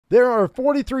There are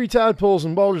 43 tadpoles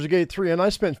in Baldur's Gate 3, and I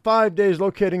spent 5 days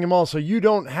locating them all, so you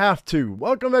don't have to.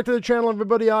 Welcome back to the channel,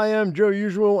 everybody. I am Joe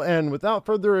Usual, and without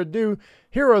further ado,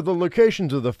 here are the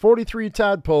locations of the 43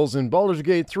 tadpoles in Baldur's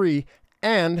Gate 3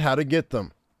 and how to get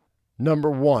them.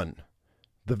 Number 1.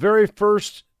 The very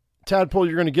first tadpole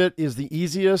you're going to get is the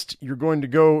easiest. You're going to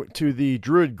go to the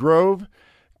Druid Grove,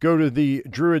 go to the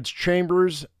Druid's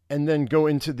Chambers, and then go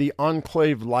into the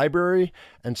Enclave Library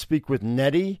and speak with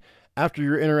Nere. After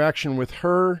your interaction with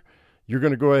her, you're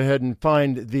going to go ahead and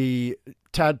find the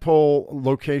tadpole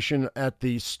location at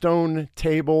the stone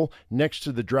table next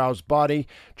to the Drow's body.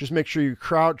 Just make sure you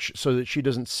crouch so that she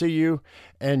doesn't see you,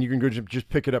 and you can go just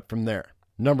pick it up from there.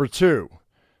 Number 2.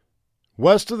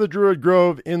 West of the Druid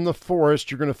Grove in the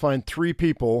forest, you're going to find 3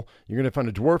 people. You're going to find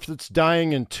a dwarf that's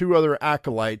dying and 2 other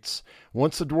acolytes.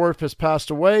 Once the dwarf has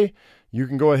passed away, you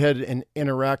can go ahead and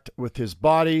interact with his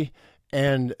body,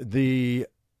 and the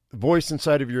voice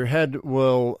inside of your head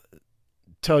will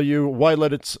tell you why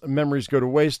let its memories go to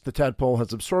waste. The tadpole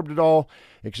has absorbed it all.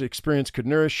 Its experience could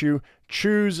nourish you.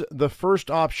 Choose the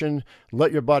first option.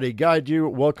 Let your body guide you.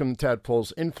 Welcome the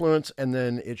tadpole's influence. And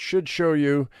then it should show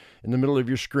you in the middle of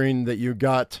your screen that you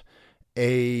got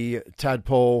a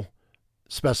tadpole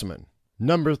specimen.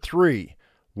 Number 3.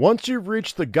 Once you've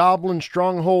reached the goblin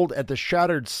stronghold at the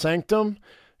Shattered Sanctum,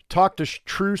 talk to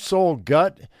True Soul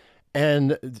Gut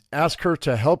and ask her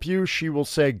to help you. She will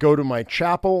say, go to my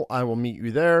chapel. I will meet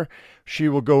you there. She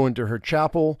will go into her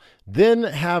chapel. Then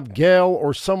have Gale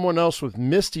or someone else with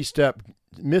Misty Step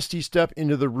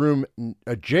into the room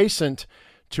adjacent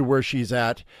to where she's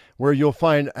at, where you'll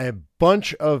find a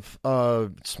bunch of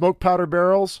smoke powder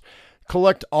barrels.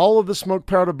 Collect all of the smoke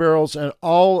powder barrels and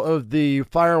all of the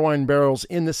firewine barrels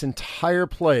in this entire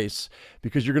place,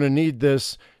 because you're going to need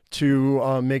this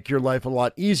to make your life a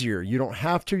lot easier. You don't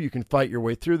have to. You can fight your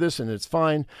way through this and it's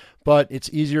fine, but it's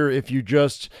easier if you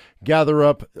just gather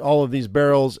up all of these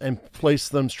barrels and place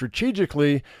them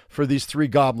strategically for these 3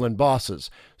 goblin bosses.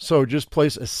 So just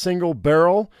place a single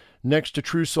barrel next to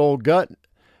True Soul Gut,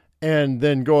 and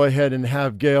then go ahead and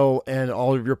have Gale and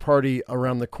all of your party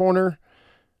around the corner.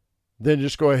 Then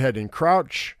just go ahead and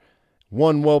crouch.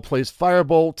 1 well-placed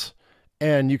firebolt,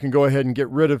 and you can go ahead and get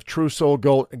rid of True Soul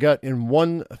Gut in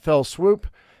 1 fell swoop,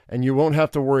 and you won't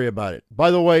have to worry about it. By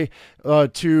the way,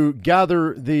 to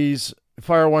gather these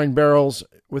firewine barrels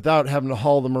without having to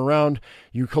haul them around,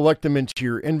 you collect them into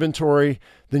your inventory,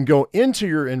 then go into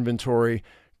your inventory,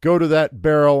 go to that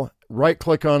barrel,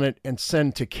 right-click on it, and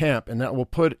send to camp, and that will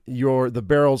put the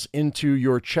barrels into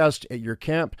your chest at your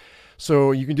camp.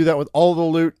 So you can do that with all the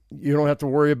loot. You don't have to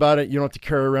worry about it. You don't have to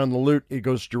carry around the loot. It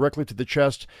goes directly to the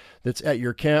chest that's at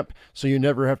your camp, so you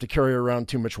never have to carry around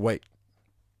too much weight.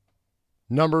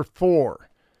 Number 4.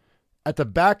 At the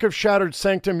back of Shattered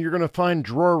Sanctum, you're going to find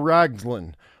Dror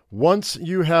Ragzlin. Once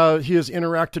he has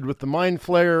interacted with the Mind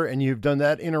Flayer and you've done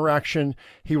that interaction,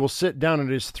 he will sit down at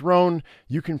his throne.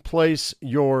 You can place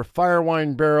your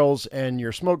firewine barrels and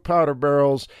your smoke powder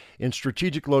barrels in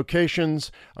strategic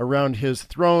locations around his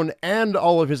throne and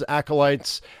all of his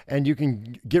acolytes, and you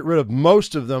can get rid of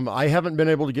most of them. I haven't been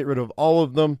able to get rid of all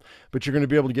of them, but you're going to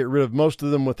be able to get rid of most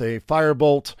of them with a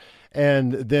firebolt.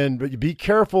 And then but be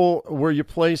careful where you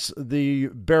place the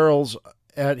barrels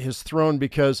at his throne,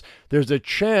 because there's a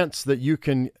chance that you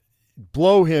can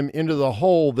blow him into the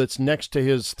hole that's next to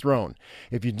his throne.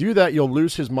 If you do that, you'll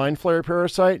lose his Mind Flayer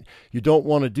parasite. You don't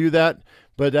want to do that,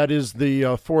 but that is the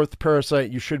 4th parasite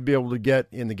you should be able to get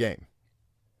in the game.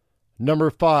 Number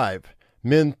 5.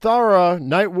 Minthara,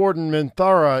 Night Warden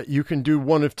Minthara, you can do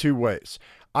one of 2 ways.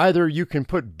 Either you can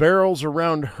put barrels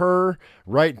around her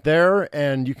right there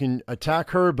and you can attack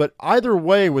her, but either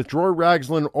way, with Dror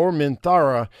Ragzlin or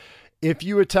Minthara, if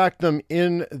you attack them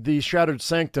in the Shattered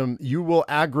Sanctum, you will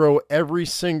aggro every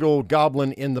single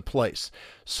goblin in the place.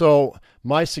 So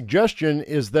my suggestion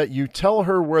is that you tell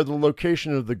her where the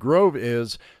location of the grove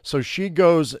is, so she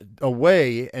goes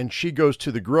away and she goes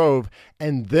to the grove,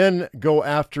 and then go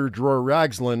after Dror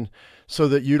Ragzlin, so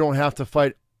that you don't have to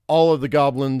fight all of the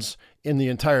goblins in the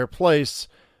entire place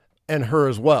and her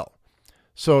as well.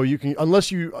 So you can,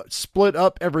 unless you split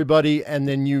up everybody and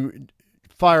then you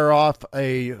fire off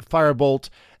a firebolt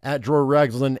at Dror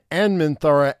Ragzlin and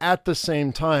Minthara at the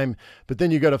same time, but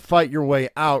then you got to fight your way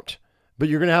out. But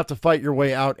you're going to have to fight your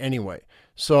way out anyway.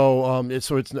 So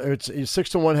it's 6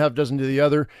 to 1, half dozen to the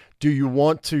other. Do you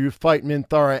want to fight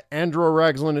Minthara and Dror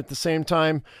Ragzlin at the same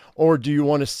time, or do you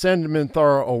want to send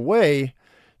Minthara away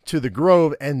to the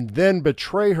grove and then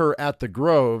betray her at the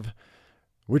grove,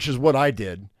 which is what I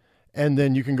did? And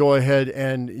then you can go ahead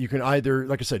and you can either,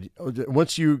 like I said,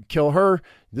 once you kill her,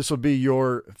 this will be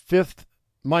your 5th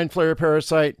Mind Flayer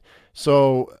parasite.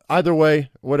 So either way,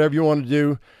 whatever you want to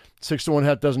do, 6 to 1,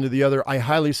 half dozen to the other. I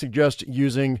highly suggest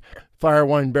using fire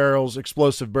wine barrels,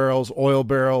 explosive barrels, oil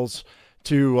barrels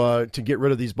to get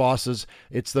rid of these bosses.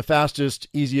 It's the fastest,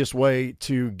 easiest way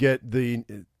to get the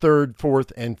 3rd,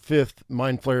 4th, and 5th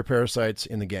Mind Flayer parasites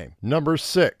in the game. Number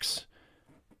 6.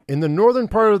 In the northern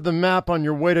part of the map, on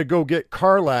your way to go get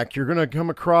Karlach, you're going to come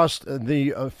across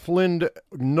the Flind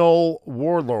Gnoll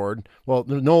Warlord. Well,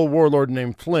 the Gnoll Warlord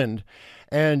named Flind.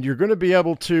 And you're going to be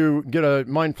able to get a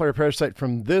Mind Flayer parasite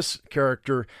from this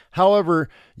character. However,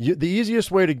 the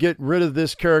easiest way to get rid of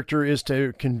this character is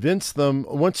to convince them.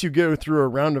 Once you go through a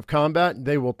round of combat,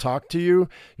 they will talk to you.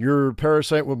 Your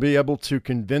parasite will be able to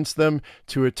convince them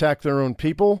to attack their own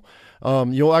people.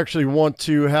 You'll actually want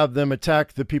to have them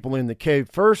attack the people in the cave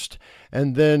first,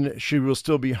 and then she will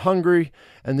still be hungry.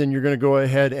 And then you're going to go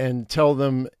ahead and tell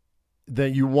them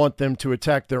that you want them to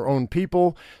attack their own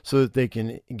people so that they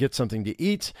can get something to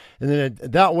eat. And then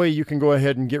that way you can go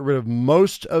ahead and get rid of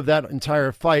most of that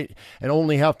entire fight and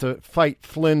only have to fight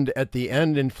Flind at the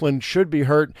end. And Flind should be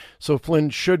hurt, so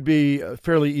Flind should be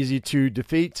fairly easy to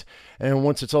defeat. And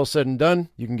once it's all said and done,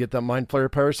 you can get that Mind Flayer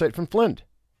parasite from Flind.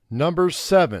 Number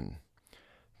 7.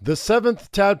 The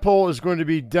 7th tadpole is going to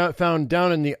be found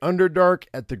down in the Underdark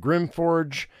at the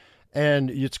Grimforge, and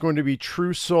it's going to be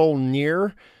True Soul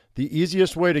Nere. The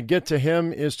easiest way to get to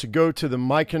him is to go to the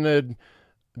Myconid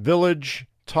village,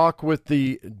 talk with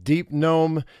the deep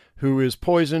gnome who is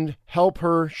poisoned, help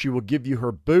her, she will give you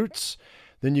her boots.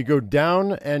 Then you go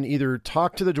down and either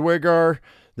talk to the Dwegar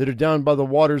that are down by the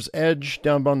water's edge,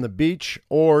 down on the beach,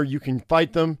 or you can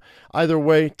fight them. Either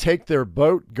way, take their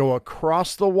boat, go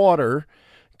across the water,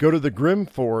 go to the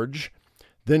Grimforge,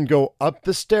 then go up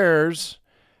the stairs,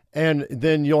 and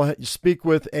then you'll speak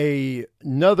with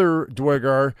another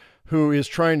Dwegar who is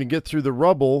trying to get through the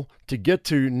rubble to get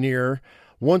to Nere.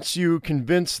 Once you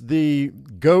convince the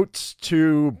goats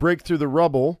to break through the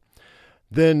rubble,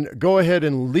 then go ahead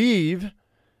and leave.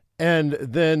 And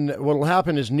then what will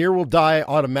happen is Nere will die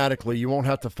automatically. You won't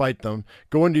have to fight them.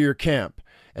 Go into your camp.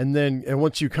 And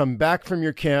once you come back from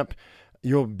your camp,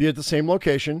 you'll be at the same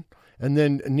location. And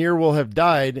then Nere will have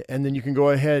died, and then you can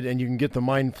go ahead and you can get the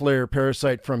Mind Flayer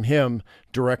parasite from him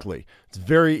directly. It's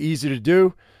very easy to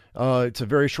do. It's a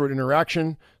very short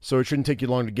interaction, so it shouldn't take you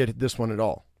long to get this one at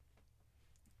all.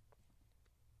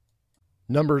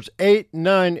 Numbers 8,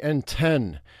 9, and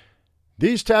 10.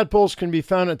 These tadpoles can be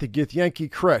found at the Githyanki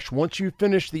Creche. Once you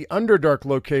finish the Underdark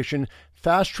location,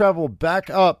 fast travel back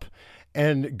up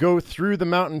and go through the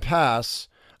mountain pass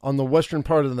on the western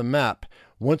part of the map.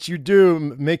 Once you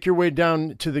do, make your way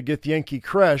down to the Githyanki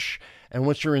Creche, and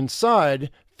once you're inside,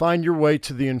 find your way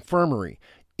to the infirmary.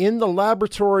 In the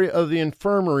laboratory of the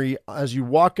infirmary, as you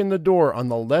walk in the door, on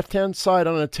the left-hand side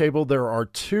on a table, there are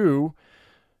 2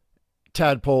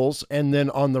 tadpoles, and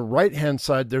then on the right-hand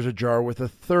side, there's a jar with a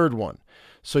 3rd one.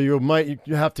 So you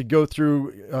have to go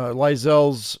through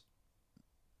Lysel's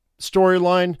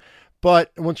storyline,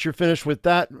 but once you're finished with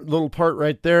that little part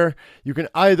right there, you can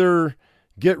either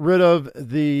get rid of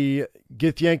the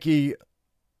Githyanki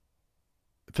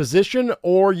physician,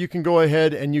 or you can go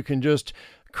ahead and you can just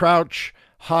crouch,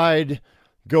 hide,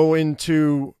 go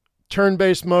into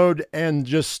turn-based mode, and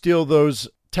just steal those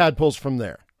tadpoles from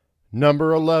there.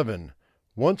 Number 11.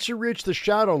 Once you reach the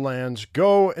Shadowlands,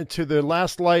 go into the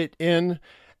Last Light Inn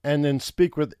and then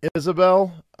speak with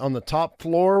Isabel on the top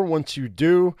floor. Once you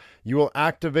do, you will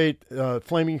activate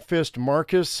Flaming Fist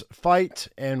Marcus fight,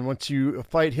 and once you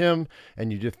fight him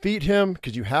and you defeat him,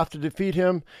 because you have to defeat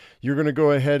him, you're going to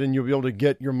go ahead and you'll be able to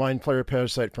get your Mind Flayer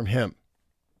parasite from him.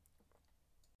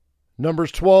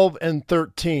 Numbers 12 and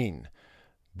 13.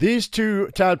 These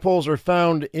 2 tadpoles are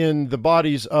found in the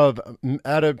bodies of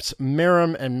Adepts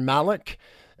Merim and Malik.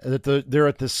 They're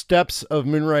at the steps of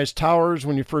Moonrise Towers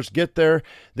when you first get there.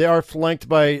 They are flanked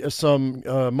by some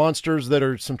monsters that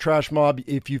are some trash mob.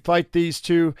 If you fight these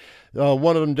 2,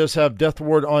 one of them does have Death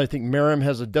Ward on. I think Merim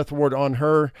has a Death Ward on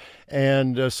her.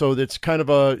 And so it's kind of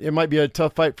it might be a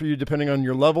tough fight for you depending on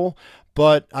your level.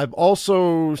 But I've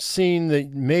also seen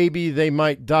that maybe they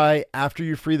might die after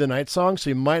you free the Night Song, so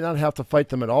you might not have to fight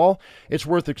them at all. It's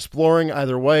worth exploring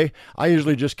either way. I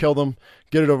usually just kill them,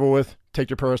 get it over with, take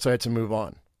your parasites, and move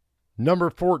on. Number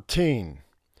 14.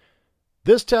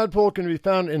 This tadpole can be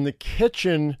found in the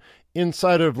kitchen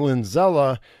inside of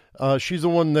Linsella. She's the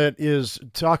one that is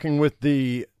talking with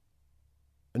the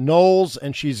gnolls,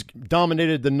 and she's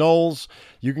dominated the gnolls.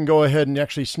 You can go ahead and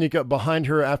actually sneak up behind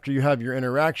her after you have your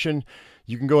interaction.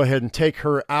 You can go ahead and take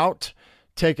her out,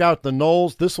 take out the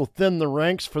gnolls. This will thin the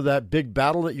ranks for that big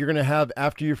battle that you're going to have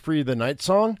after you free the Night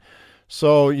Song.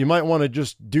 So you might want to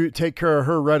just take care of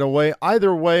her right away.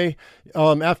 Either way,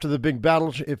 after the big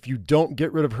battle, if you don't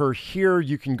get rid of her here,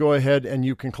 you can go ahead and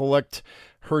you can collect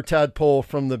her tadpole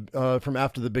from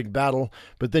after the big battle,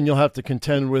 but then you'll have to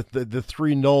contend with the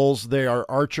 3 gnolls. They are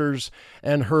archers,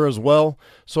 and her as well.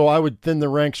 So I would thin the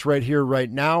ranks right here,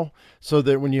 right now, so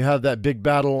that when you have that big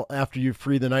battle after you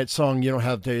free the Night Song, you don't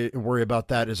have to worry about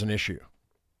that as an issue.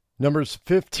 Numbers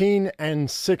 15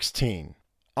 and 16.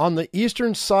 On the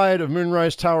eastern side of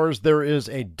Moonrise Towers, there is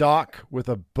a dock with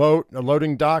a boat, a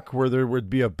loading dock where there would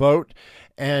be a boat,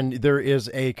 and there is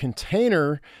a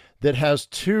container that has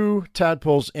 2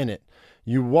 tadpoles in it.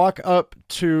 You walk up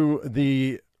to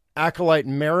the acolyte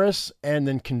Maris and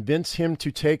then convince him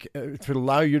to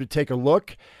allow you to take a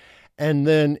look. And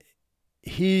then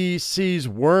he sees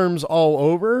worms all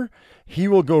over. He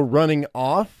will go running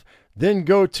off. Then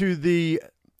go to the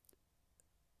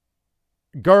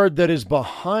guard that is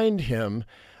behind him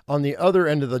on the other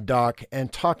end of the dock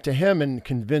and talk to him and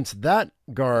convince that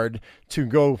guard to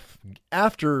go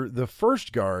after the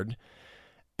first guard.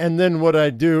 And then what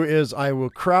I do is I will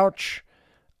crouch,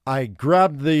 I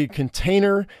grab the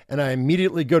container, and I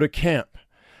immediately go to camp.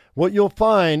 What you'll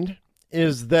find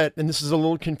is that, and this is a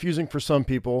little confusing for some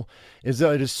people, is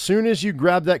that as soon as you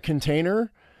grab that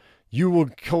container, you will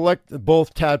collect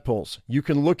both tadpoles. You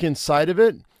can look inside of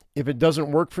it if it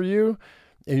doesn't work for you,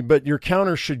 but your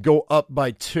counter should go up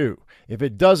by 2. If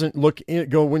it doesn't,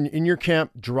 when in your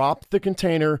camp, drop the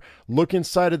container, look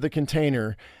inside of the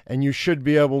container, and you should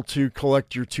be able to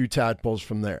collect your 2 tadpoles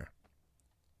from there.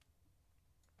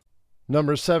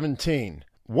 Number 17.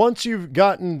 Once you've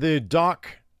gotten the dock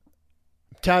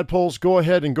tadpoles, go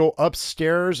ahead and go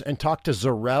upstairs and talk to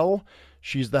Zarel.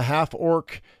 She's the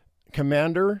half-orc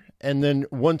commander, and then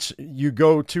once you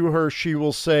go to her, she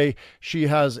will say she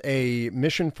has a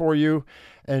mission for you,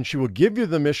 and she will give you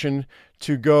the mission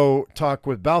to go talk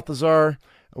with Balthazar,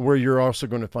 where you're also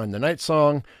going to find the Night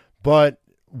Song. But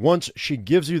once she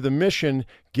gives you the mission,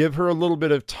 give her a little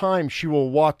bit of time. She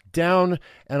will walk down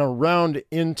and around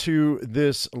into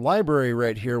this library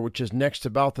right here, which is next to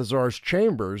Balthazar's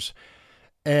chambers.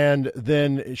 And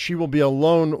then she will be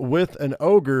alone with an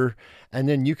ogre, and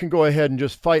then you can go ahead and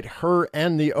just fight her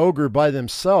and the ogre by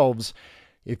themselves.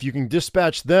 If you can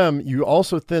dispatch them, you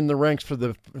also thin the ranks for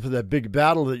the big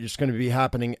battle that is going to be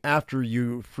happening after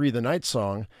you free the Night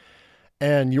Song,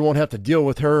 and you won't have to deal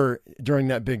with her during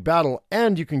that big battle.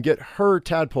 And you can get her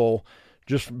tadpole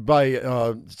just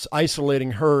by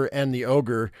isolating her and the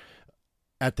ogre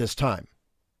at this time.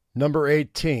 Number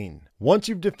 18. Once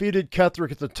you've defeated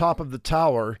Ketheric at the top of the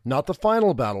tower, not the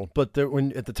final battle, but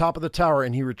at the top of the tower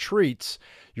and he retreats,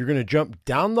 you're going to jump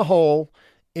down the hole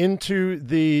into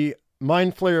the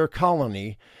Mind Flayer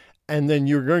colony, and then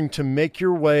you're going to make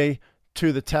your way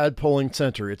to the tadpoling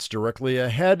center. It's directly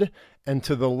ahead and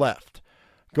to the left.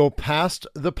 Go past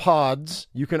the pods.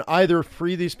 You can either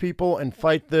free these people and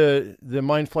fight the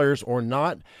Mind Flayers or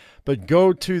not, but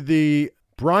go to the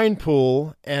Brine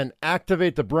Pool and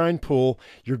activate the Brine Pool.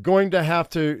 You're going to have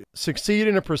to succeed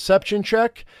in a perception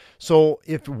check. So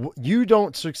if you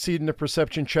don't succeed in a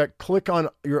perception check, click on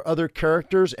your other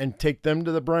characters and take them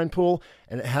to the Brine Pool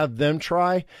and have them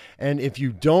try. And if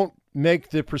you don't make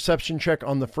the perception check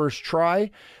on the first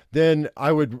try, then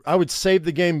I would save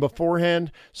the game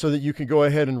beforehand so that you can go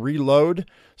ahead and reload,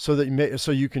 so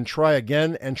you can try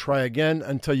again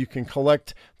until you can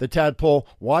collect the tadpole.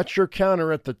 Watch your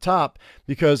counter at the top,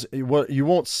 because you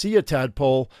won't see a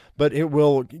tadpole, but it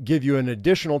will give you an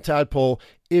additional tadpole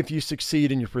if you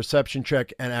succeed in your perception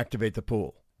check and activate the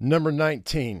pool. Number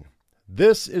 19.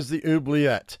 This is the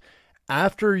Oubliette.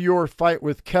 After your fight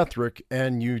with Ketheric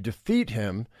and you defeat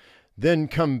him, then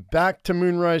come back to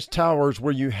Moonrise Towers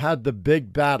where you had the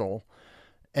big battle,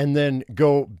 and then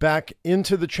go back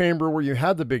into the chamber where you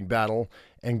had the big battle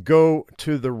and go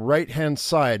to the right-hand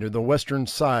side or the western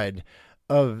side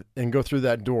and go through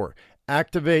that door.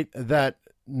 Activate that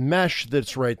mesh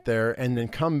that's right there, and then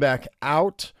come back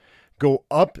out, go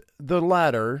up the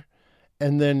ladder,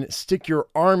 and then stick your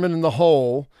arm in the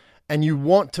hole. And you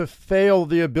want to fail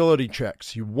the ability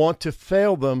checks. You want to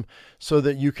fail them so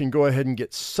that you can go ahead and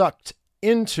get sucked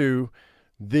into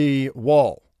the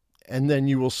wall. And then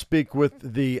you will speak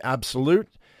with the Absolute,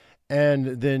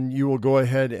 and then you will go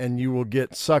ahead and you will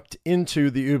get sucked into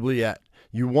the Oubliette.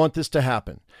 You want this to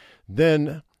happen.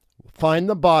 Then find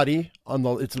the body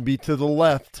it'll be to the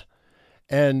left,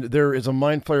 and there is a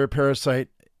Mind Flayer parasite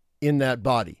in that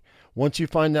body. Once you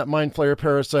find that Mind Flayer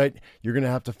parasite, you're going to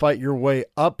have to fight your way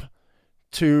up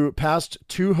to past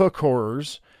 2 hook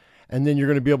horrors, and then you're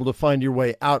going to be able to find your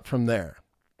way out from there.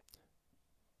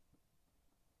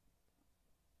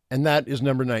 And that is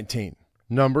number 19.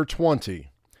 Number 20.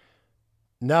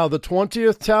 Now, the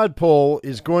 20th tadpole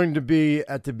is going to be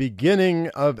at the beginning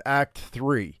of Act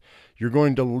 3. You're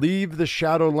going to leave the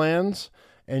Shadowlands,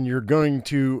 and you're going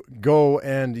to go,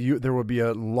 and there will be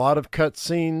a lot of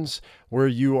cutscenes where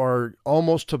you are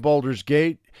almost to Baldur's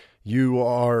Gate. You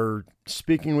are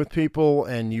speaking with people,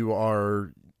 and you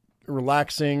are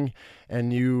relaxing,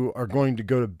 and you are going to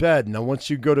go to bed. Now, once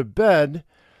you go to bed,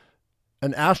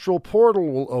 an astral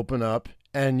portal will open up,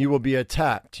 and you will be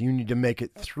attacked. You need to make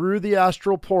it through the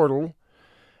astral portal,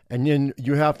 and then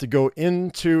you have to go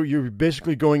into, you're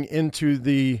basically going into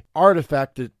the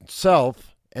artifact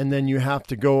itself, and then you have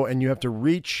to go and you have to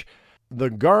reach the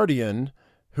guardian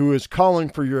who is calling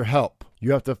for your help.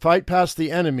 You have to fight past the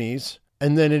enemies,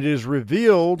 and then it is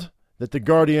revealed that the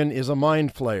guardian is a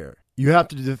mind flayer. You have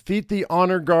to defeat the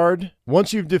honor guard.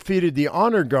 Once you've defeated the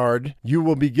honor guard, you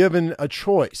will be given a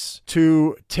choice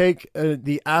to take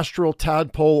the astral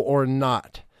tadpole or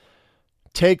not.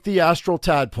 Take the astral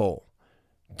tadpole.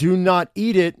 Do not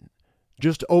eat it.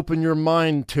 Just open your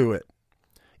mind to it.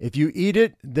 If you eat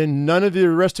it, then none of the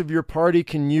rest of your party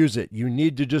can use it. You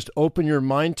need to just open your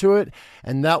mind to it,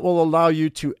 and that will allow you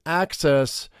to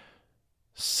access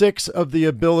 6 of the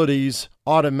abilities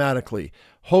automatically.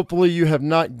 Hopefully you have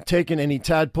not taken any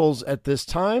tadpoles at this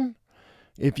time.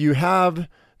 If you have,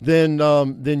 then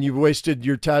you've wasted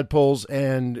your tadpoles,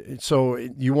 and so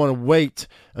you want to wait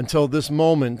until this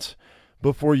moment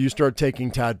before you start taking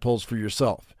tadpoles for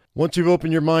yourself. Once you've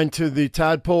opened your mind to the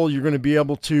tadpole, you're going to be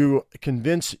able to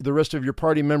convince the rest of your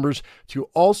party members to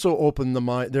also open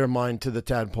their mind to the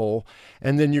tadpole,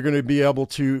 and then you're going to be able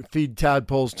to feed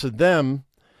tadpoles to them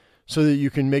so that you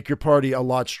can make your party a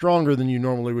lot stronger than you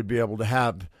normally would be able to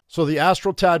have. So the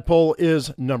astral tadpole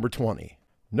is number 20.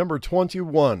 Number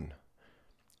 21.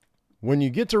 When you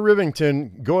get to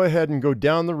Rivington, go ahead and go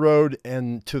down the road,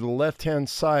 and to the left-hand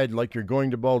side, like you're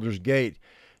going to Baldur's Gate,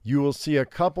 you will see a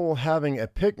couple having a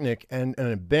picnic and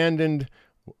an abandoned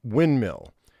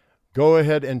windmill. Go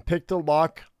ahead and pick the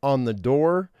lock on the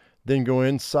door, then go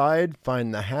inside,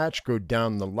 find the hatch, go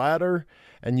down the ladder,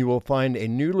 and you will find a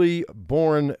newly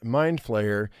born mind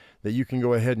flayer that you can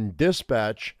go ahead and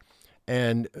dispatch.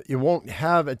 And you won't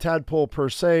have a tadpole per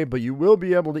se, but you will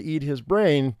be able to eat his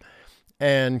brain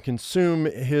and consume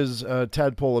his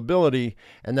tadpole ability,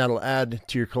 and that'll add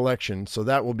to your collection. So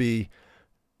that will be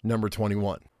number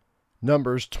 21.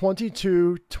 Numbers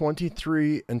 22,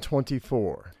 23, and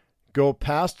 24. Go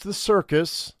past the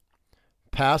circus,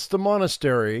 past the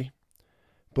monastery.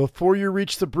 Before you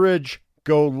reach the bridge,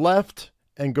 go left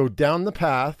and go down the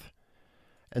path.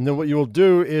 And then what you will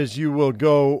do is you will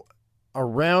go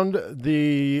around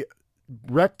the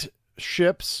wrecked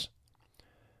ships.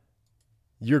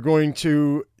 You're going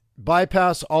to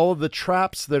bypass all of the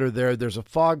traps that are there. There's a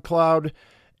fog cloud,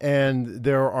 and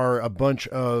there are a bunch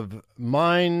of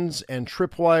mines and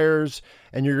tripwires,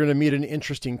 and you're going to meet an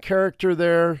interesting character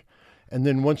there. And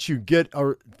then once you get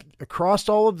across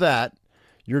all of that,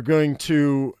 you're going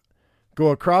to go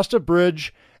across a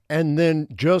bridge and then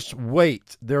just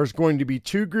wait. There's going to be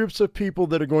 2 groups of people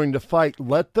that are going to fight.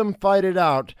 Let them fight it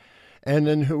out. And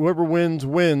then whoever wins,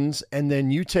 wins. And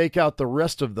then you take out the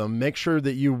rest of them. Make sure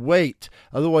that you wait.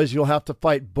 Otherwise, you'll have to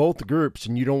fight both groups,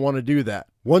 and you don't want to do that.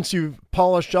 Once you've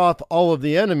polished off all of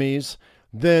the enemies,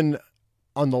 then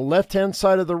on the left-hand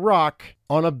side of the rock,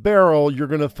 on a barrel, you're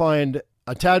going to find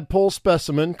a tadpole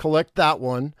specimen. Collect that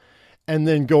one. And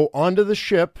then go onto the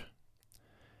ship.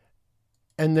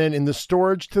 And then in the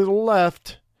storage to the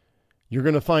left, you're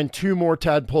going to find 2 more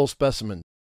tadpole specimens.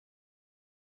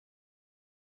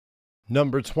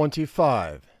 Number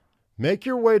 25. Make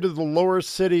your way to the lower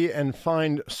city and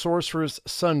find Sorcerous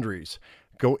Sundries.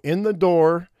 Go in the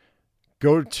door,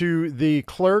 go to the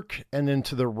clerk, and then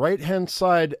to the right-hand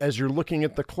side, as you're looking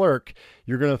at the clerk,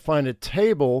 you're going to find a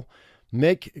table.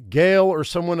 Make Gale or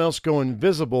someone else go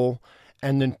invisible,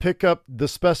 and then pick up the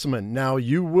specimen. Now,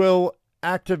 you will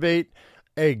activate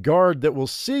a guard that will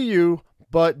see you,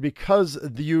 but because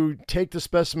you take the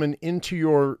specimen into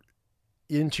your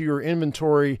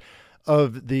inventory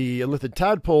of the illithid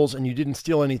tadpoles and you didn't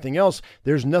steal anything else,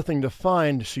 there's nothing to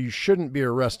find, so you shouldn't be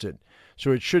arrested.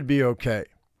 So it should be okay.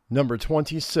 Number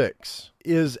 26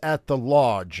 is at the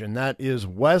lodge, and that is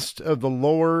west of the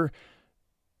lower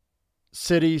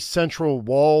city central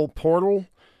wall portal.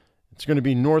 It's going to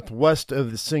be northwest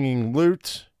of the Singing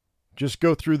Lute. Just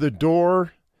go through the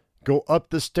door, go up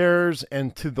the stairs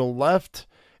and to the left,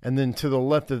 and then to the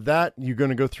left of that, you're going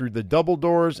to go through the double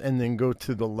doors and then go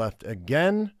to the left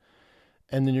again.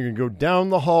 And then you're going to go down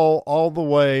the hall all the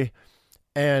way,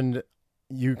 and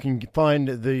you can find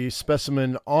the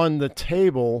specimen on the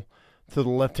table to the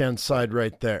left-hand side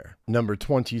right there. Number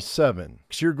 27.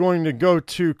 So you're going to go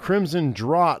to Crimson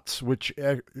Draughts, which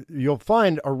you'll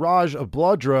find a Raj of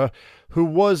Bloodra, who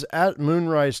was at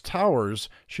Moonrise Towers.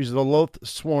 She's the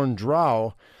Loath-sworn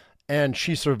drow, and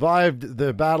she survived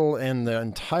the battle and the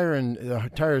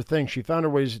entire thing. She found her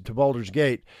way to Baldur's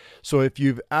Gate. So if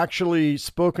you've actually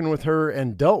spoken with her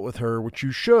and dealt with her, which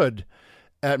you should,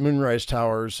 at Moonrise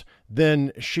Towers,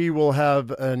 then she will have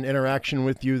an interaction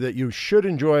with you that you should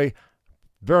enjoy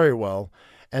very well.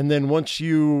 And then once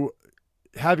you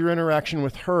have your interaction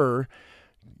with her,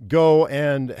 go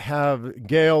and have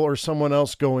Gale or someone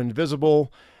else go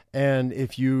invisible. And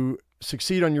if you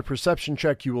succeed on your perception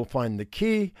check, you will find the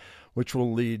key, which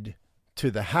will lead to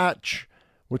the hatch,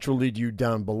 which will lead you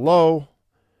down below,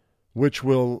 which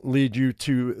will lead you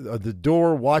to the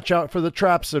door. Watch out for the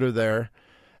traps that are there.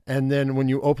 And then when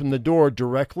you open the door,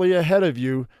 directly ahead of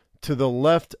you, to the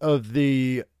left of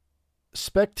the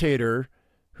spectator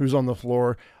who's on the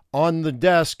floor, on the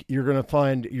desk, you're going to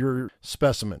find your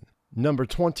specimen. Number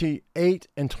 28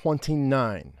 and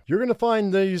 29. You're going to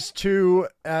find these two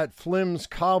at Flymm's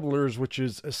Cobblers, which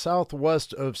is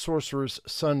southwest of Sorcerous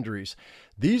Sundries.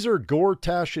 These are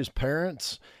Gortash's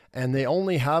parents, and they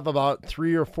only have about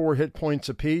 3 or 4 hit points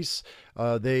apiece.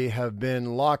 They have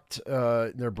been locked,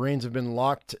 their brains have been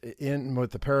locked in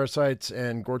with the parasites,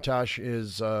 and Gortash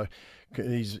is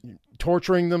he's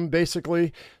torturing them,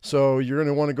 basically. So you're going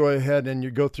to want to go ahead and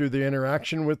you go through the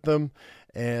interaction with them.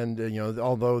 And,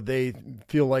 although they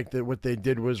feel like that what they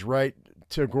did was right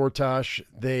to Gortash,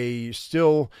 they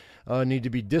still need to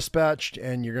be dispatched,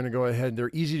 and you're going to go ahead.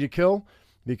 They're easy to kill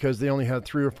because they only have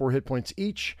 3 or 4 hit points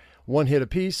each, 1 hit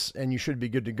apiece, and you should be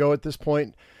good to go at this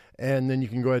point. And then you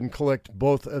can go ahead and collect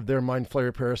both of their Mind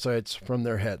Flayer parasites from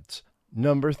their heads.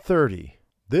 Number 30.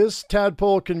 This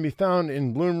tadpole can be found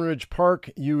in Bloomridge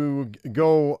Park. You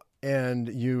go and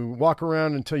you walk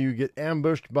around until you get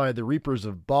ambushed by the Reapers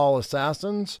of Baal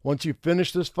assassins. Once you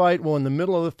finish this fight, well, in the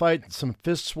middle of the fight, some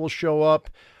fists will show up.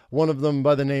 One of them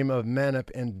by the name of Manip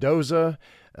and Doza.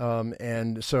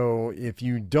 And so if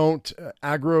you don't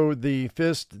aggro the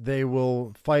fist, they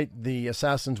will fight the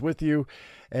assassins with you.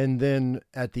 And then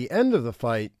at the end of the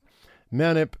fight,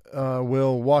 Manip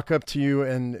will walk up to you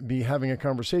and be having a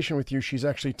conversation with you. She's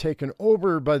actually taken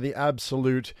over by the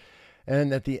Absolute.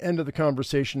 And at the end of the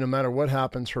conversation, no matter what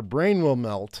happens, her brain will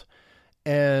melt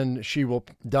and she will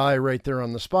die right there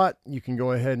on the spot. You can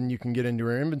go ahead and you can get into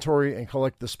her inventory and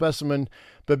collect the specimen.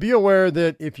 But be aware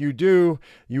that if you do,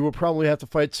 you will probably have to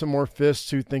fight some more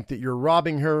fists who think that you're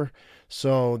robbing her.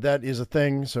 So that is a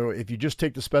thing. So if you just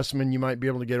take the specimen, you might be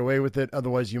able to get away with it.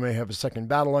 Otherwise, you may have a second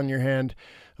battle on your hand.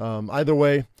 Either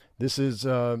way, this is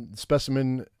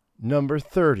specimen number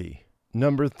 30.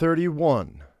 Number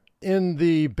 31. In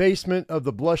the basement of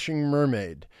the Blushing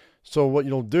Mermaid. So what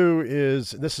you'll do is,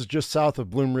 this is just south of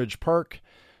Bloomridge Park.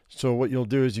 So what you'll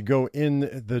do is you go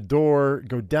in the door,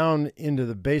 go down into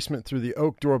the basement through the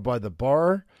oak door by the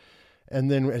bar.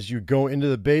 And then as you go into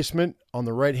the basement, on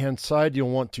the right-hand side, you'll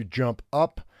want to jump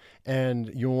up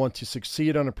and you'll want to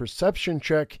succeed on a perception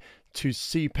check to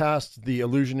see past the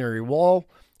illusionary wall,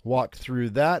 walk through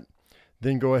that,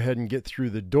 then go ahead and get through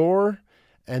the door.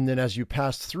 And then as you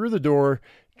pass through the door,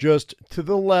 just to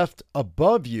the left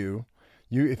above you,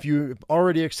 if you've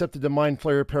already accepted the Mind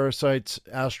Flayer parasites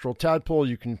Astral Tadpole,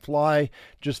 you can fly.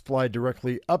 Just fly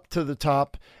directly up to the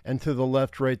top, and to the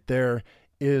left right there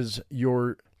is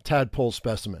your Tadpole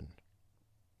specimen.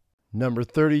 Number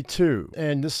 32.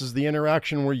 And this is the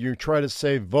interaction where you try to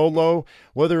save Volo.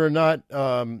 Whether or not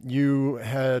you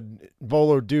had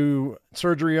Volo do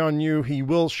surgery on you, he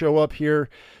will show up here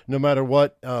no matter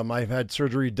what. I've had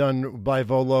surgery done by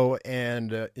Volo,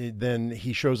 and then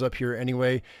he shows up here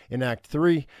anyway in Act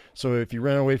 3. So if you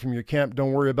ran away from your camp,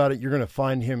 don't worry about it. You're going to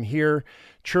find him here.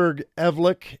 Churg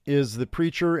Elvek is the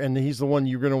preacher, and he's the one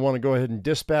you're going to want to go ahead and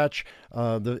dispatch.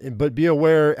 But be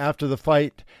aware after the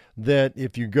fight that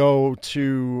if you go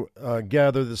to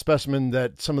gather the specimen,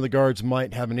 that some of the guards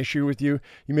might have an issue with you.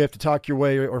 You may have to talk your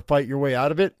way or fight your way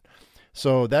out of it.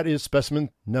 So that is specimen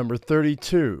number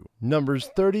 32. Numbers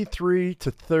 33 to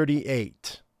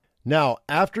 38. Now,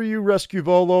 after you rescue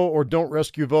Volo or don't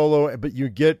rescue Volo, but you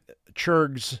get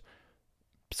Churg's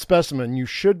specimen, you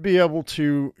should be able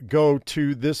to go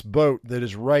to this boat that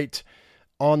is right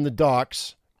on the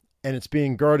docks, and it's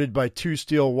being guarded by 2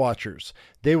 steel watchers.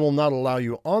 They will not allow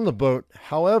you on the boat.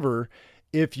 However,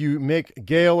 if you make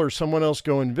Gale or someone else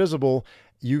go invisible,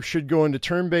 you should go into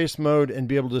turn-based mode and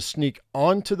be able to sneak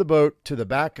onto the boat, to the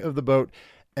back of the boat,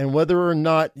 And whether or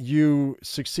not you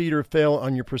succeed or fail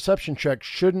on your perception check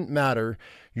shouldn't matter.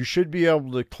 You should be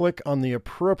able to click on the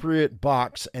appropriate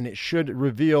box and it should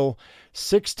reveal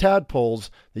 6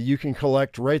 tadpoles that you can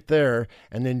collect right there,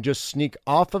 and then just sneak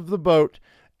off of the boat.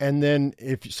 And then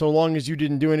so long as you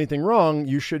didn't do anything wrong,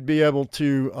 you should be able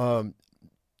to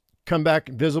come back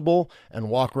visible and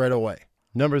walk right away.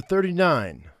 Number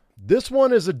 39. This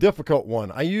one is a difficult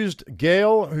one. I used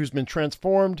Gale, who's been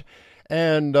transformed,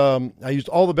 and I used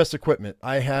all the best equipment.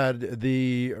 I had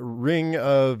the Ring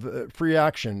of Free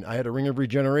Action. I had a Ring of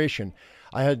Regeneration.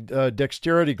 I had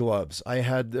Dexterity Gloves. I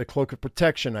had the Cloak of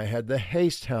Protection. I had the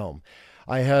Haste Helm.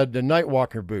 I had the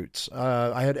Nightwalker Boots.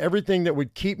 I had everything that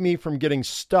would keep me from getting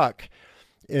stuck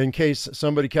in case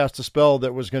somebody cast a spell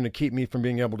that was going to keep me from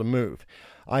being able to move.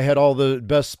 I had all the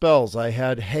best spells. I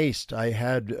had Haste. I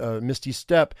had Misty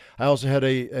Step. I also had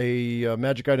a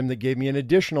magic item that gave me an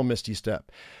additional Misty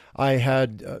Step. I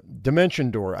had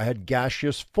Dimension Door. I had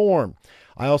Gaseous Form.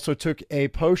 I also took a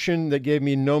potion that gave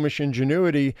me Gnomish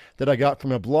Ingenuity that I got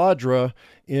from a Bladra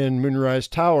in Moonrise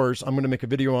Towers. I'm going to make a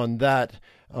video on that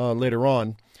later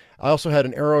on. I also had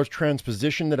an Arrow's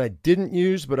Transposition that I didn't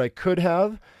use, but I could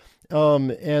have.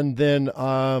 And then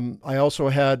I also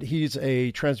had, he's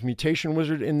a transmutation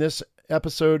wizard in this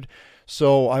episode,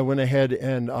 so I went ahead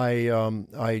and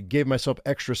I gave myself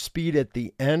extra speed at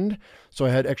the end, so I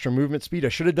had extra movement speed. I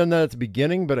should have done that at the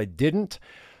beginning, but I didn't.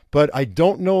 But I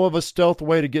don't know of a stealth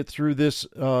way to get through this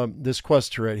this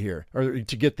quest right here, or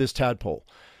to get this tadpole.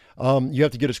 You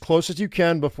have to get as close as you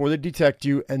can before they detect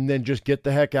you, and then just get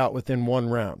the heck out within 1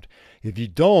 round. If you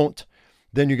don't,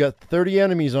 then you got 30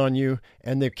 enemies on you,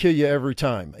 and they kill you every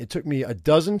time. It took me a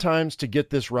dozen times to get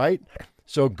this right,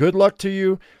 so good luck to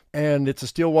you. And it's a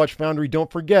Steelwatch Foundry.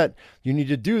 Don't forget, you need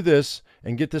to do this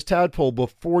and get this tadpole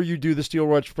before you do the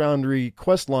Steelwatch Foundry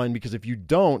quest line, because if you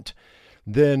don't,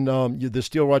 then the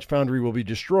Steelwatch Foundry will be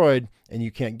destroyed, and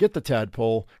you can't get the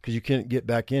tadpole because you can't get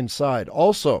back inside.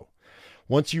 Also,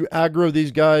 once you aggro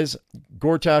these guys,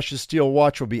 Gortash's Steel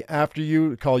Watch will be after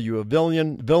you, call you a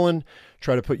villain,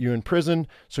 try to put you in prison.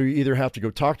 So you either have to go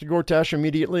talk to Gortash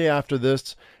immediately after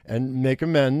this and make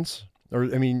amends, or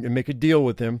make a deal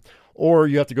with him, or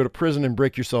you have to go to prison and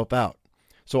break yourself out.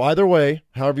 So either way,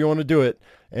 however you want to do it,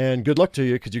 and good luck to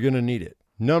you because you're going to need it.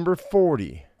 Number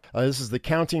 40. This is the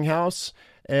counting house.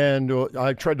 And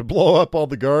I tried to blow up all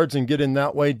the guards and get in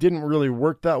that way. Didn't really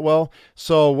work that well.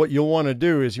 So what you'll want to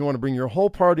do is you want to bring your whole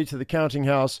party to the counting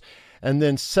house and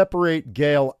then separate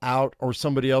Gale out, or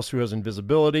somebody else who has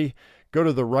invisibility. Go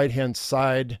to the right-hand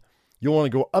side. You'll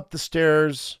want to go up the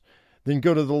stairs, then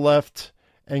go to the left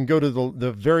and go to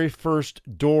the very first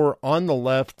door on the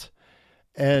left.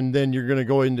 And then you're going to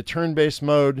go into turn-based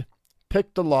mode,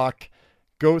 pick the lock,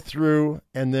 go through,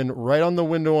 and then right on the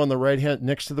window on the right hand,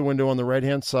 next to the window on the right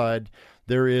hand side,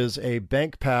 there is a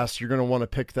bank pass. You're going to want to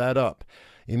pick that up.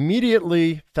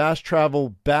 Immediately fast travel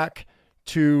back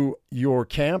to your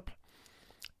camp,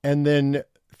 and then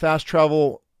fast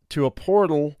travel to a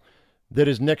portal that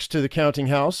is next to the counting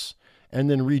house, and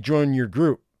then rejoin your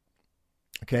group.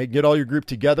 Okay, get all your group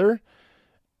together,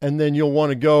 and then you'll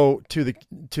want to go to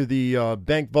the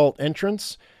bank vault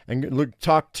entrance and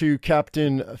talk to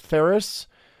Captain Ferris.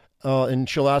 And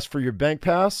she'll ask for your bank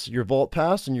pass, your vault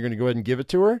pass, and you're going to go ahead and give it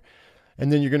to her.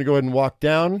 And then you're going to go ahead and walk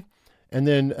down. And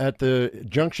then at the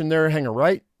junction there, hang a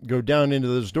right, go down into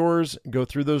those doors, go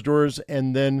through those doors,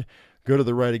 and then go to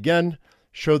the right again,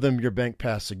 show them your bank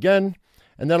pass again,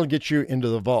 and that'll get you into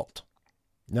the vault.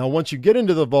 Now, once you get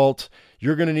into the vault,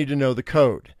 you're going to need to know the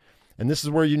code. And this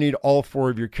is where you need all 4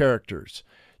 of your characters.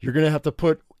 You're going to have to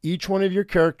put each one of your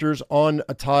characters on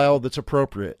a tile that's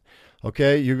appropriate.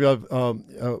 Okay, you have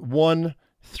 1,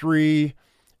 3,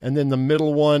 and then the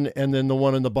middle one, and then the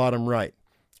one in the bottom right.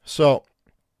 So,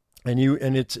 and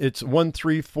it's 1,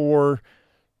 3, 4,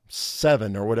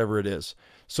 7, or whatever it is.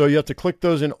 So you have to click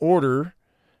those in order.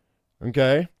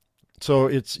 Okay,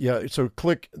 so so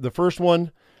click the first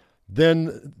one,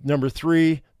 then number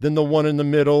 3, then the one in the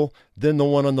middle, then the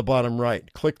one on the bottom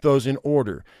right. Click those in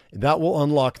order. That will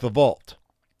unlock the vault,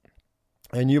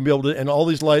 and you'll be able to. And all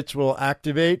these lights will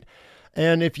activate.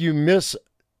 And if you miss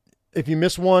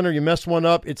one or you mess one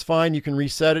up, it's fine. You can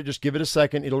reset it. Just give it a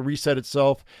second. It'll reset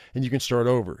itself and you can start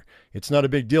over. It's not a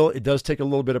big deal. It does take a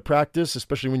little bit of practice,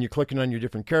 especially when you're clicking on your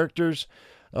different characters.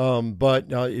 But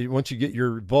once you get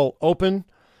your vault open,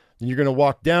 then you're going to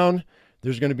walk down.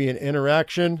 There's going to be an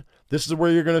interaction. This is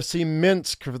where you're going to see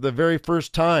Minsk for the very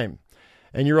first time.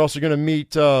 And you're also going to meet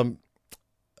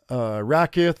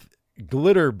Rakith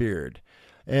Glitterbeard.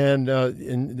 And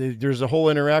there's a whole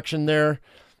interaction there,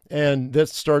 and that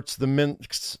starts the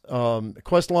Minsk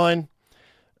quest line.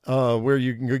 where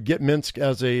you can get Minsk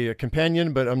as a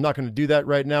companion, but I'm not going to do that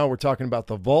right now. We're talking about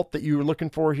the vault that you were looking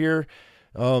for here.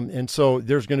 And so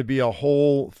there's going to be a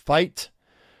whole fight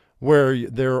where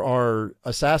there are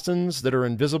assassins that are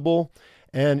invisible.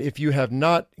 And if you have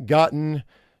not gotten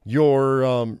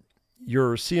your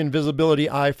see invisibility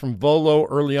eye from Volo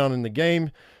early on in the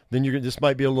game, then this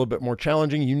might be a little bit more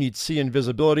challenging. You need see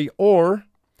invisibility, or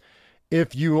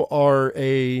if you are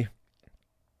a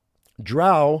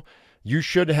drow, you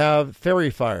should have Fairy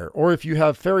Fire. Or if you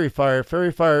have Fairy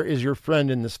Fire is your friend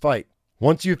in this fight.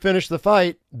 Once you finish the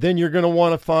fight, then you're going to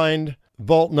want to find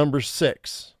vault number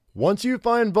 6. Once you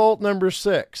find vault number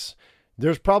 6,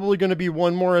 there's probably going to be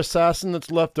one more assassin that's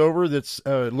left over that's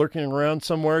lurking around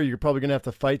somewhere. You're probably going to have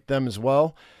to fight them as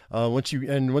well. Once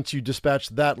you dispatch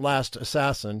that last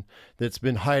assassin that's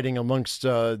been hiding amongst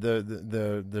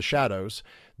the shadows,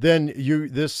 then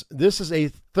this is a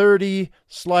 30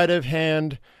 sleight of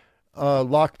hand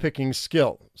lock picking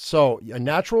skill. So a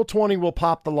natural 20 will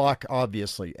pop the lock.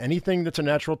 Obviously, anything that's a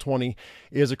natural 20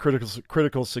 is a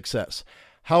critical success.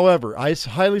 However, I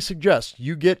highly suggest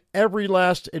you get every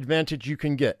last advantage you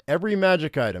can get. Every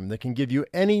magic item that can give you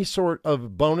any sort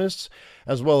of bonus,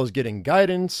 as well as getting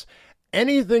guidance.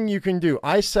 Anything you can do.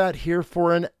 I sat here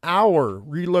for an hour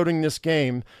reloading this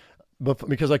game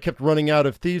because I kept running out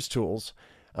of thieves' tools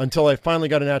until I finally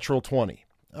got a natural 20.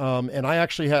 And I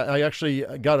actually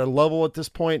got a level at this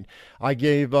point. I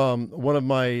gave one of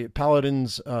my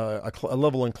paladins a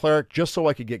level in cleric just so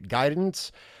I could get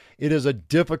guidance. It is a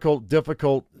difficult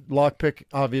lockpick.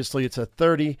 Obviously, it's a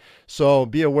 30, so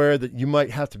be aware that you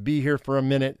might have to be here for a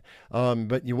minute.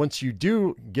 But once you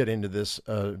do get into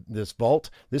this vault,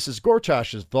 this is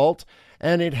Gortash's vault,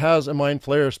 and it has a Mind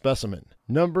Flayer specimen.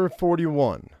 Number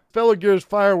 41. Felogyr's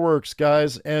Fireworks,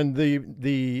 guys, and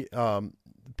the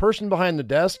person behind the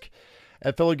desk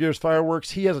at Felogyr's Fireworks,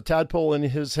 he has a tadpole in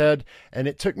his head, and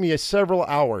it took me several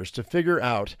hours to figure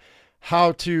out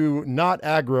how to not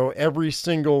aggro every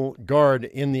single guard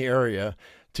in the area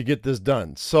to get this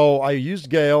done. So I used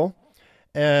Gale,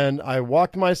 and I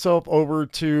walked myself over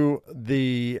to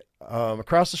the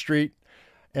across the street,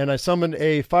 and I summoned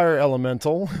a fire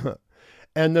elemental,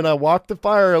 and then I walked the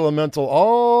fire elemental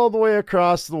all the way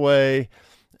across the way,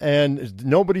 and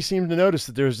nobody seemed to notice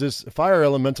that there's this fire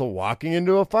elemental walking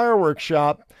into a fireworks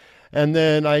shop, and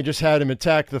then I just had him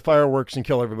attack the fireworks and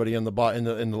kill everybody in the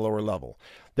lower level.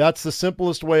 That's the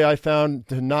simplest way I found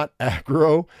to not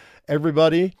aggro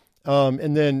everybody.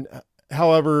 And then,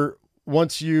 however,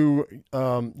 once you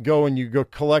go and you go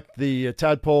collect the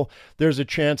tadpole, there's a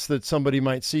chance that somebody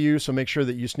might see you. So make sure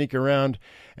that you sneak around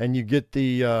and you get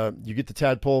the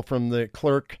tadpole from the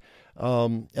clerk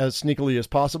as sneakily as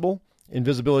possible.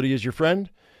 Invisibility is your friend,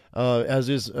 as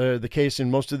is the case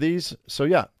in most of these. So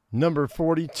yeah. Number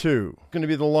 42, going to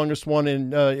be the longest one,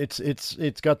 and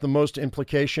it's got the most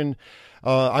implication.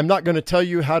 I'm not going to tell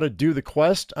you how to do the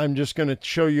quest. I'm just going to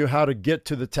show you how to get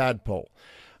to the tadpole.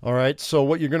 All right. So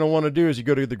what you're going to want to do is you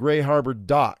go to the Grey Harbor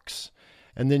docks,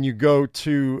 and then you go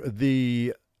to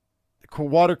the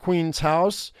Water Queen's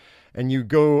house, and you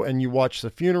go and you watch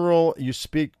the funeral. You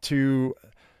speak to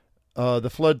the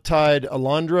Flood Tide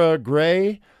Alondra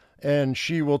Grey, and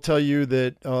she will tell you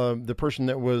that the person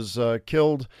that was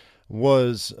killed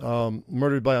was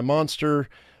murdered by a monster.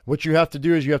 What you have to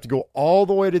do is you have to go all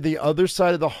the way to the other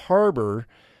side of the harbor,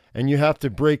 and you have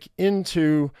to break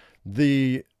into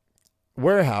the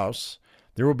warehouse.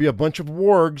 There will be a bunch of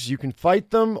wargs. You can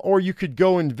fight them, or you could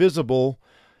go invisible.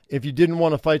 If you didn't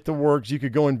want to fight the wargs, you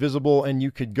could go invisible, and you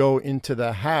could go into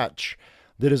the hatch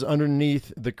that is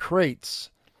underneath the crates.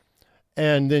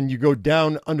 And then you go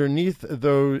down underneath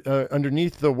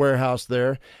the warehouse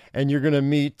there, and you're going to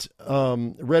meet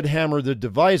Red Hammer the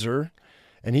Divisor,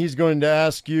 and he's going to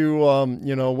ask you,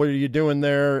 what are you doing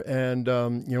there, and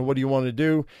what do you want to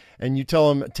do? And you tell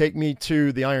him, take me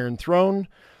to the Iron Throne,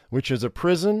 which is a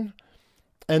prison,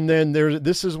 and then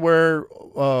this is where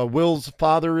Will's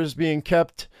father is being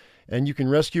kept, and you can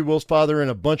rescue Will's father and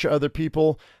a bunch of other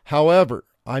people. However,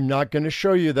 I'm not going to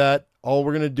show you that. All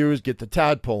we're going to do is get the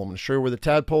tadpole. I'm going to show you where the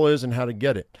tadpole is and how to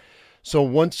get it. So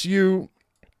once you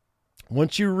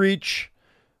reach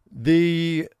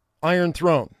the Iron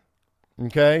Throne,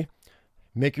 okay,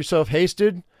 make yourself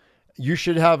hasted. You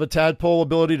should have a tadpole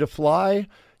ability to fly.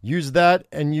 Use that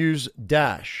and use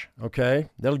dash,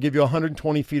 okay? That'll give you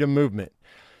 120 feet of movement.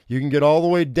 You can get all the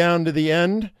way down to the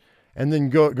end and then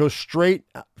go straight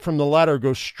from the ladder,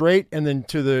 go straight, and then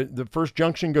to the first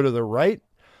junction, go to the right.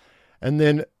 And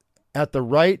then at the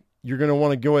right, you're going to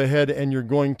want to go ahead and you're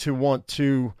going to want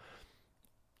to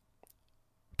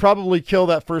probably kill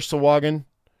that first Sahuagin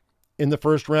in the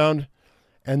first round.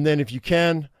 And then if you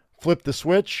can, flip the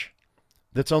switch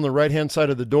that's on the right-hand side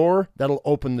of the door. That'll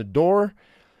open the door.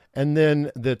 And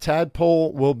then the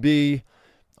tadpole will be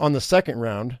on the second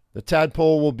round. The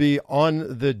tadpole will be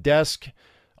on the desk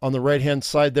on the right-hand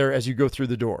side there as you go through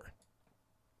the door.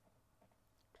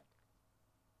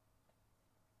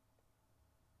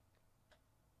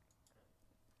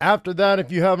 After that,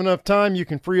 if you have enough time, you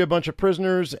can free a bunch of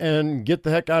prisoners and get the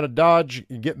heck out of Dodge.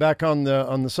 Get back on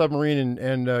the submarine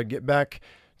and get back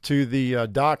to the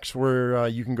docks where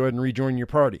you can go ahead and rejoin your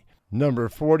party. Number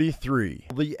 43,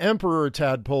 the Emperor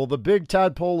Tadpole, the big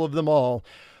tadpole of them all,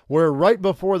 where right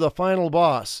before the final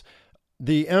boss,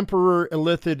 the Emperor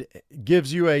Illithid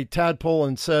gives you a tadpole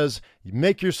and says,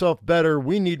 make yourself better,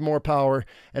 we need more power,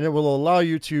 and it will allow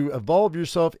you to evolve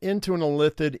yourself into an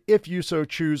Illithid if you so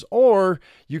choose, or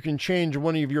you can change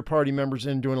one of your party members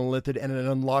into an Illithid and it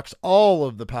unlocks all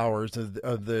of the powers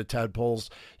of the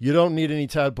tadpoles. You don't need any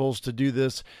tadpoles to do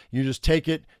this. You just take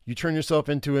it, you turn yourself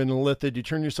into an Illithid, you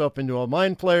turn yourself into a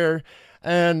Mind Flayer.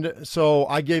 And so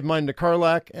I gave mine to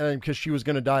Karlach because she was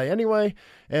going to die anyway,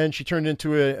 and she turned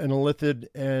into an Illithid,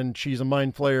 and she's a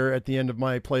Mind Flayer at the end of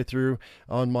my playthrough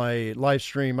on my live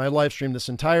stream. I live streamed this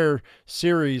entire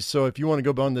series, so if you want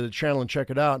to go on to the channel and check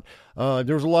it out,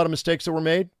 there was a lot of mistakes that were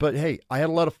made, but hey, I had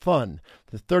a lot of fun.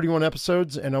 The 31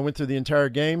 episodes, and I went through the entire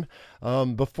game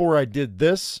before I did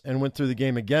this and went through the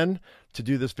game again to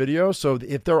do this video. So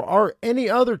if there are any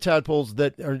other tadpoles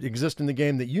that exist in the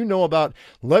game that you know about,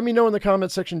 let me know in the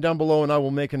comment section down below, and I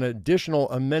will make an additional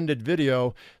amended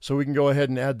video so we can go ahead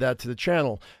and add that to the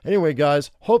channel. Anyway, guys,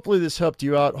 hopefully this helped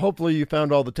you out. Hopefully you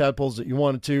found all the tadpoles that you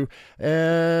wanted to.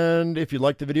 And if you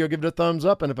liked the video, give it a thumbs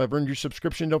up. And if I've earned your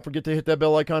subscription, don't forget to hit that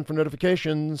bell icon for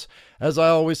notifications. As I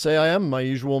always say, I am my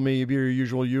usual me, be your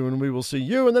usual you, and we will see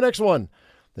you in the next one.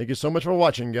 Thank you so much for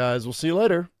watching, guys. We'll see you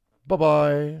later.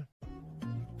 Bye-bye.